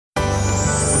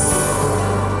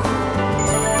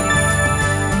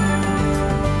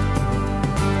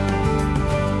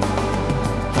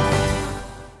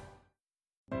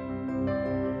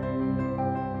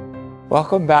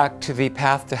Welcome back to the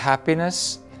Path to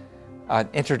Happiness, an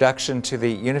introduction to the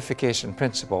unification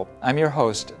principle. I'm your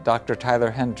host, Dr.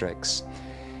 Tyler Hendricks.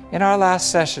 In our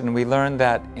last session, we learned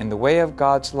that in the way of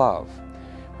God's love,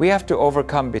 we have to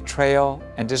overcome betrayal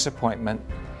and disappointment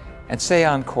and stay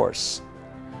on course.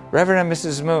 Reverend and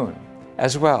Mrs. Moon,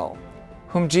 as well,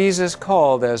 whom Jesus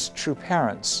called as true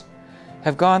parents,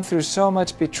 have gone through so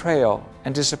much betrayal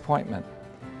and disappointment.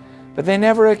 But they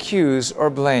never accuse or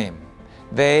blame.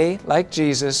 They, like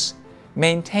Jesus,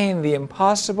 maintain the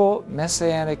impossible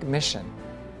messianic mission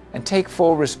and take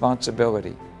full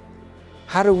responsibility.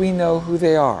 How do we know who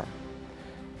they are?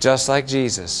 Just like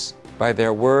Jesus, by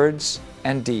their words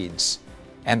and deeds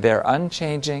and their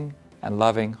unchanging and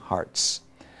loving hearts.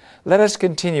 Let us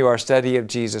continue our study of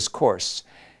Jesus' course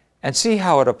and see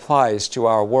how it applies to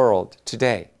our world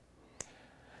today.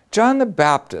 John the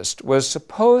Baptist was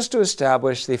supposed to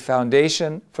establish the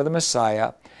foundation for the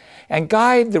Messiah and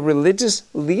guide the religious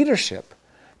leadership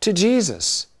to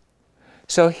Jesus.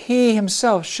 So he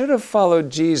himself should have followed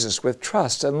Jesus with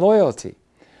trust and loyalty.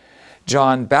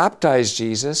 John baptized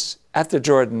Jesus at the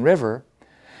Jordan River,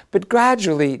 but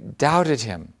gradually doubted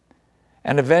him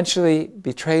and eventually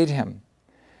betrayed him.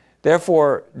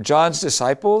 Therefore, John's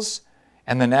disciples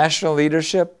and the national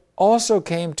leadership also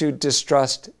came to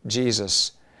distrust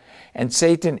Jesus, and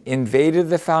Satan invaded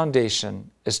the foundation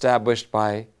established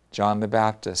by John the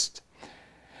Baptist.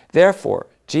 Therefore,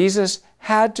 Jesus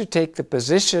had to take the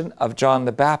position of John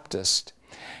the Baptist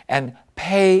and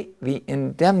pay the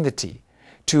indemnity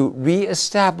to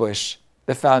reestablish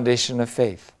the foundation of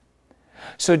faith.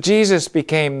 So Jesus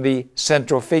became the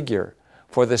central figure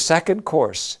for the second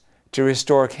course to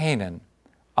restore Canaan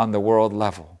on the world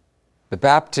level. The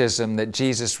baptism that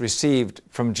Jesus received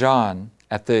from John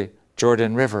at the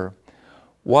Jordan River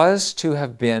was to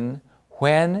have been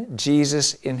when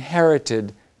Jesus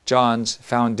inherited John's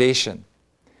foundation.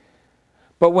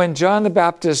 But when John the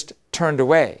Baptist turned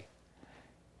away,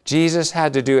 Jesus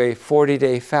had to do a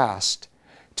 40-day fast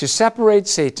to separate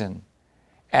Satan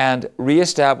and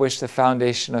reestablish the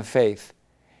foundation of faith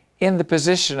in the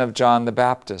position of John the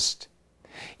Baptist.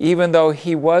 Even though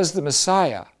he was the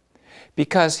Messiah,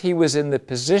 because he was in the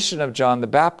position of John the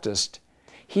Baptist,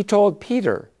 he told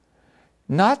Peter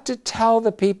not to tell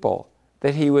the people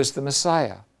that he was the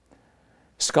Messiah.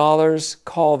 Scholars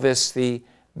call this the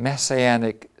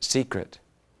messianic secret.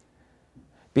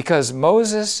 Because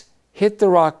Moses hit the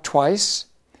rock twice,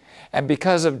 and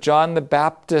because of John the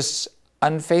Baptist's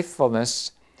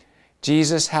unfaithfulness,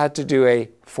 Jesus had to do a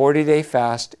 40-day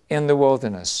fast in the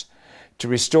wilderness to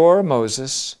restore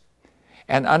Moses,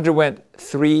 and underwent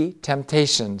 3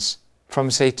 temptations from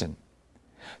Satan.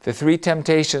 The 3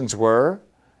 temptations were,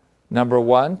 number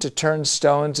 1, to turn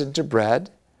stones into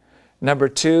bread, number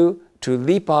 2, to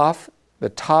leap off the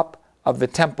top of the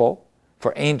temple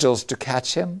for angels to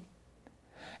catch him,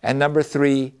 and number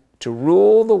 3, to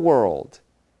rule the world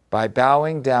by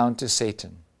bowing down to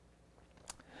Satan.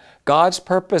 God's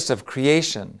purpose of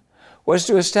creation was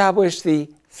to establish the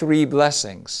 3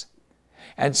 blessings,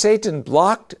 and Satan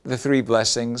blocked the 3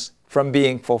 blessings from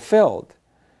being fulfilled.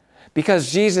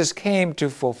 Because Jesus came to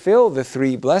fulfill the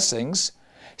 3 blessings,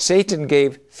 Satan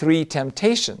gave 3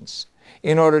 temptations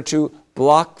in order to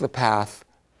block the path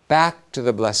back to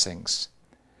the blessings.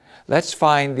 Let's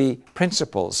find the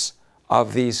principles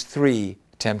of these 3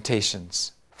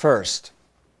 temptations. First,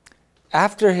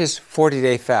 after his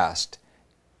 40-day fast,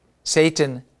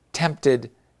 Satan tempted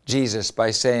Jesus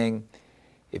by saying,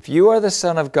 "If you are the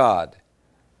Son of God,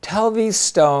 tell these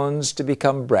stones to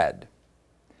become bread."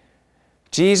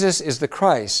 Jesus is the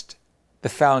Christ, the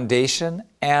foundation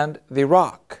and the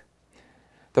rock.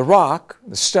 The rock,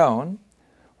 the stone,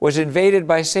 was invaded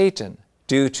by Satan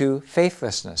due to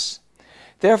faithlessness.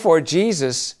 Therefore,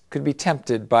 Jesus could be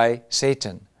tempted by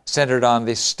Satan, centered on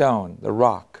the stone, the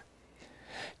rock.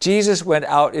 Jesus went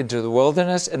out into the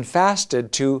wilderness and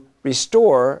fasted to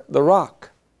restore the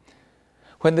rock.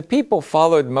 When the people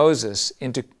followed Moses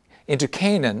into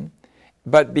Canaan,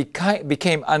 but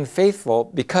became unfaithful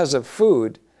because of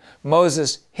food,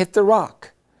 Moses hit the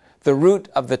rock, the root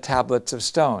of the tablets of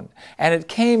stone, and it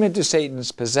came into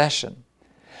Satan's possession.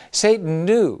 Satan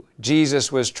knew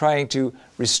Jesus was trying to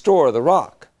restore the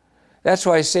rock. That's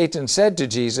why Satan said to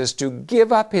Jesus to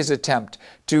give up his attempt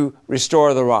to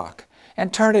restore the rock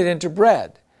and turn it into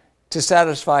bread to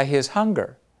satisfy his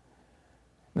hunger.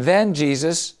 Then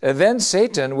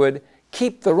Satan would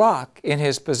keep the rock in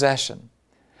his possession.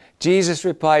 Jesus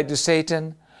replied to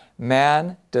Satan,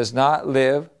 "Man does not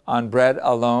live on bread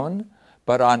alone,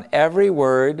 but on every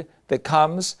word that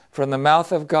comes from the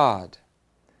mouth of God."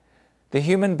 The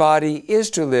human body is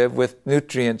to live with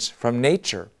nutrients from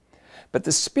nature, but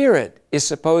the Spirit is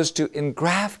supposed to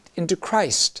engraft into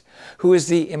Christ, who is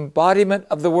the embodiment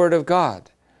of the Word of God.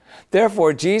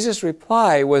 Therefore, Jesus'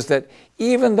 reply was that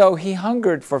even though he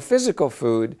hungered for physical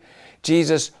food,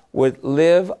 Jesus would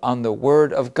live on the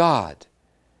Word of God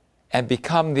and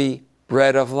become the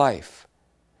bread of life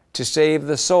to save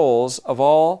the souls of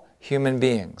all human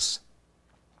beings.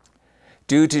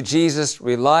 Due to Jesus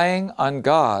relying on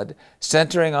God,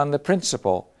 centering on the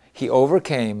principle, he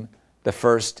overcame the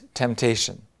first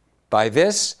temptation. By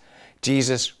this,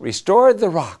 Jesus restored the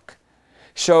rock,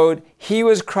 showed he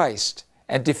was Christ,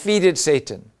 and defeated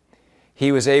Satan.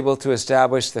 He was able to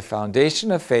establish the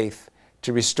foundation of faith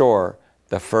to restore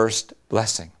the first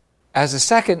blessing. As a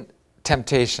second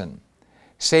temptation,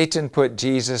 Satan put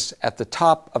Jesus at the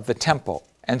top of the temple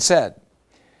and said,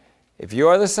 "If you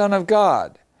are the Son of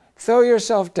God, throw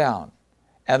yourself down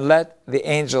and let the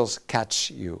angels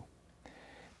catch you."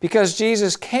 Because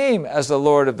Jesus came as the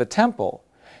Lord of the temple,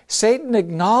 Satan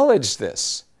acknowledged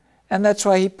this, and that's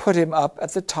why he put him up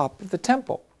at the top of the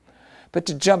temple. But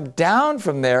to jump down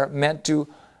from there meant to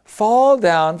fall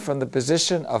down from the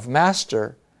position of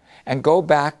master and go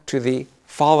back to the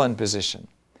fallen position.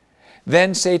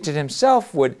 Then Satan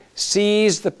himself would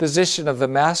seize the position of the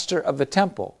master of the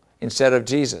temple instead of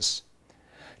Jesus.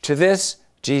 To this,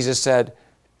 Jesus said,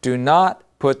 "Do not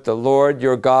put the Lord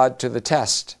your God to the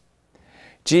test."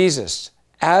 Jesus,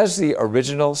 as the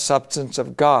original substance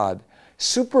of God,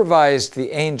 supervised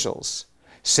the angels.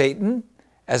 Satan,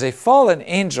 as a fallen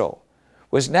angel,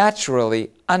 was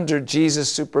naturally under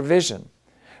Jesus' supervision.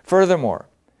 Furthermore,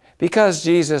 because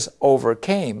Jesus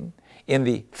overcame in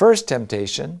the first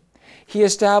temptation, he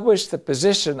established the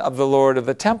position of the Lord of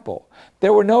the temple.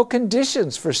 There were no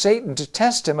conditions for Satan to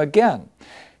test him again,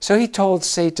 so he told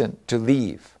Satan to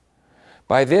leave.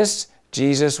 By this,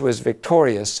 Jesus was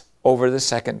victorious over the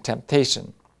second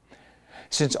temptation.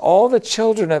 Since all the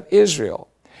children of Israel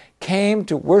came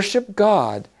to worship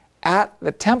God at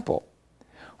the temple,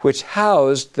 which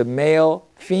housed the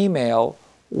male-female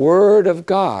Word of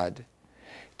God,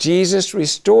 Jesus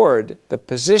restored the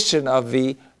position of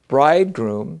the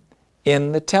bridegroom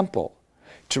in the temple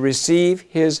to receive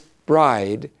his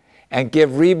bride and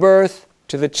give rebirth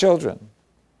to the children.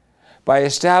 By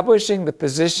establishing the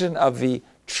position of the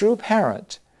true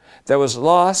parent that was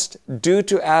lost due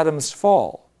to Adam's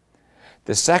fall,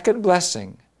 the second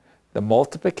blessing, the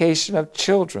multiplication of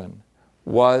children,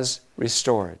 was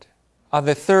restored. On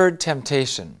the third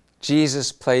temptation,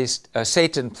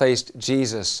 Satan placed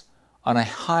Jesus on a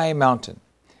high mountain,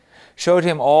 showed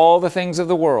him all the things of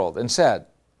the world, and said,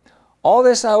 "All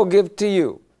this I will give to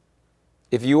you,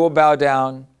 if you will bow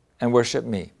down and worship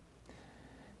me."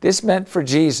 This meant for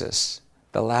Jesus,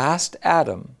 the last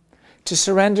Adam, to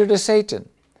surrender to Satan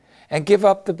and give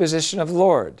up the position of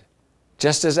Lord,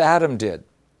 just as Adam did.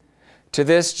 To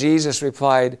this, Jesus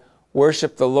replied,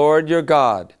 "Worship the Lord your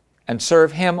God and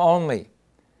serve him only."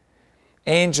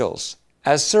 Angels,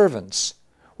 as servants,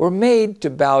 were made to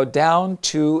bow down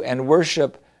to and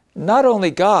worship not only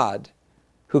God,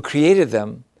 who created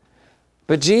them,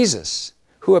 but Jesus,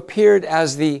 who appeared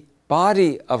as the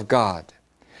body of God.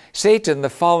 Satan, the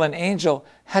fallen angel,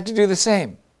 had to do the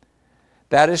same.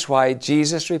 That is why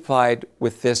Jesus replied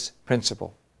with this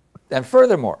principle. And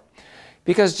furthermore,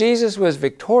 because Jesus was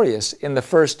victorious in the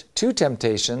first two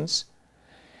temptations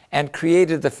and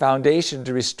created the foundation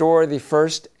to restore the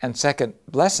first and second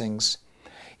blessings,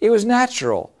 it was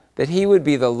natural that he would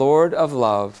be the Lord of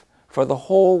love for the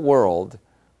whole world,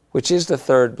 which is the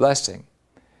third blessing.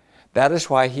 That is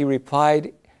why he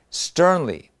replied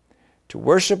sternly to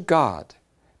worship God,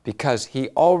 because he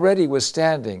already was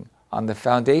standing on the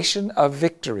foundation of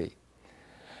victory.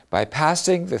 By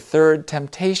passing the third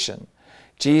temptation,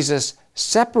 Jesus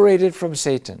separated from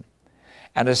Satan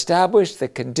and established the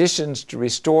conditions to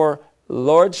restore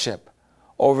lordship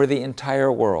over the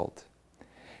entire world.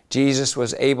 Jesus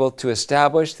was able to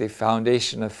establish the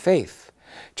foundation of faith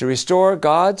to restore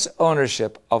God's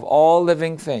ownership of all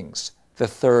living things, the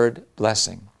third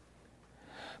blessing.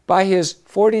 By his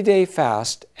 40-day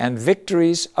fast and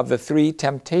victories of the three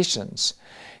temptations,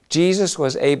 Jesus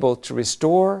was able to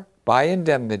restore by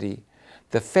indemnity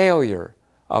the failure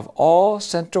of all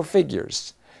central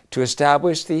figures to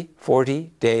establish the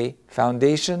 40-day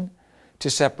foundation to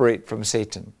separate from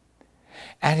Satan.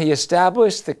 And he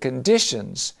established the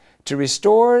conditions to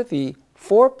restore the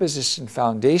four-position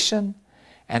foundation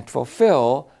and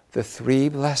fulfill the three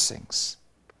blessings.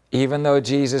 Even though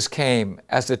Jesus came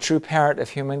as the true parent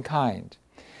of humankind,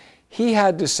 he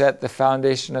had to set the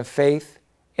foundation of faith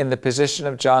in the position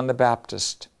of John the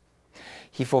Baptist.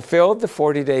 He fulfilled the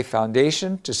 40-day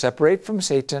foundation to separate from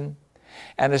Satan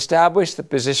and establish the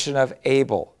position of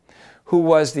Abel, who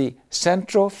was the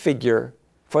central figure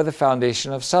for the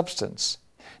foundation of substance.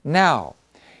 Now,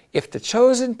 if the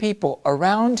chosen people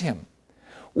around him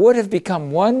would have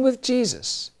become one with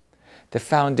Jesus, the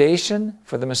foundation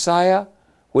for the Messiah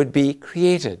would be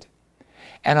created.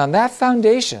 And on that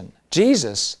foundation,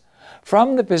 Jesus,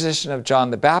 from the position of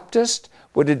John the Baptist,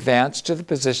 would advance to the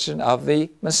position of the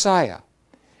Messiah.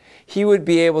 He would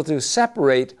be able to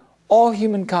separate all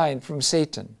humankind from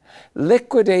Satan,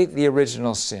 liquidate the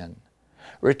original sin,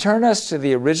 return us to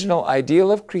the original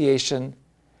ideal of creation,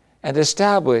 and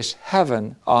establish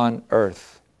heaven on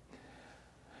earth.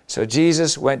 So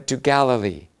Jesus went to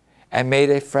Galilee and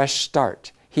made a fresh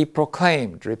start. He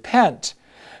proclaimed, "Repent,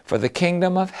 for the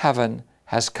kingdom of heaven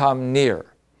has come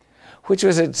near," which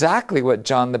was exactly what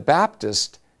John the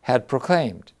Baptist had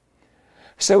proclaimed.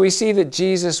 So we see that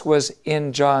Jesus was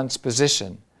in John's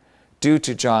position due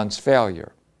to John's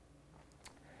failure.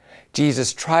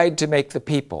 Jesus tried to make the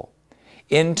people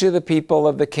into the people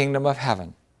of the kingdom of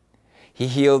heaven. He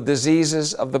healed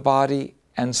diseases of the body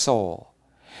and soul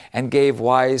and gave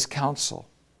wise counsel.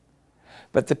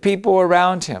 But the people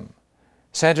around him,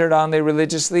 centered on the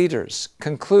religious leaders,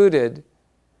 concluded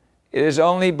it is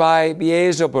only by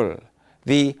Beelzebul,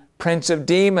 the prince of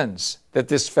demons, that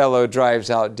this fellow drives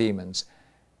out demons,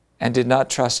 and did not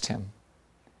trust him.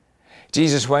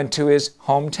 Jesus went to his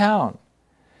hometown,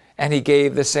 and he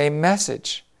gave the same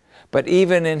message. But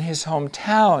even in his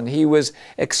hometown, he was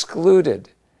excluded,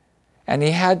 and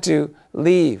he had to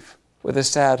leave with a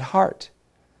sad heart.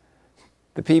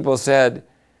 The people said,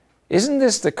 "Isn't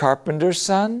this the carpenter's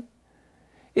son?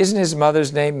 Isn't his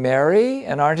mother's name Mary?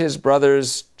 And aren't his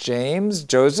brothers James,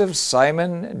 Joseph,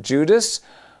 Simon, Judas?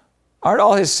 Aren't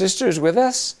all his sisters with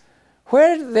us?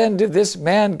 Where then did this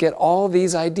man get all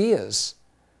these ideas?"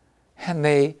 And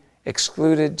they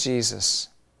excluded Jesus.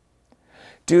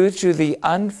 Due to the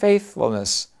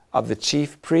unfaithfulness of the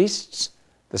chief priests,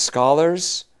 the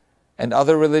scholars, and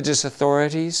other religious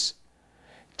authorities,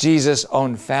 Jesus'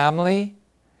 own family,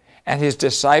 and his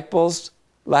disciples'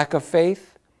 lack of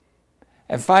faith,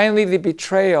 and finally the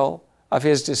betrayal of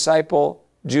his disciple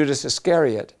Judas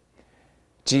Iscariot,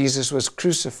 Jesus was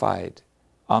crucified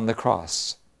on the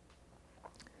cross.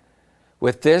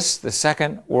 With this, the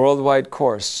second worldwide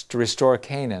course to restore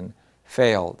Canaan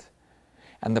failed,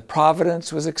 and the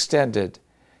providence was extended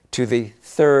to the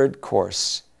third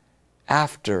course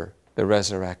after the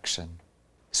resurrection.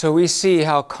 So we see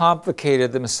how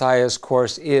complicated the Messiah's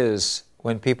course is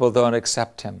when people don't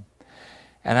accept him,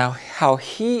 and how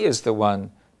he is the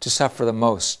one to suffer the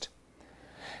most.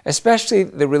 Especially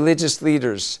the religious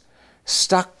leaders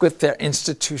stuck with their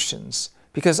institutions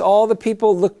because all the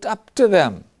people looked up to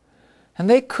them, and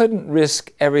they couldn't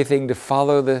risk everything to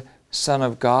follow the Son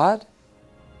of God.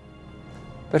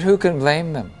 But who can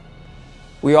blame them?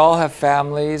 We all have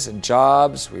families and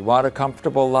jobs. We want a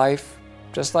comfortable life,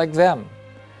 just like them.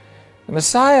 The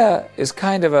Messiah is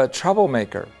kind of a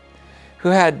troublemaker who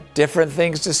had different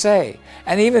things to say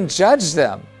and even judged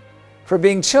them for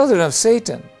being children of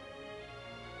Satan.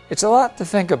 It's a lot to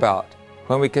think about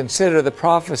when we consider the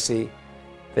prophecy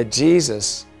that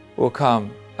Jesus will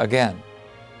come again.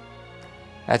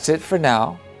 That's it for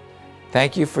now.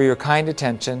 Thank you for your kind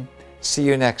attention. See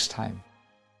you next time.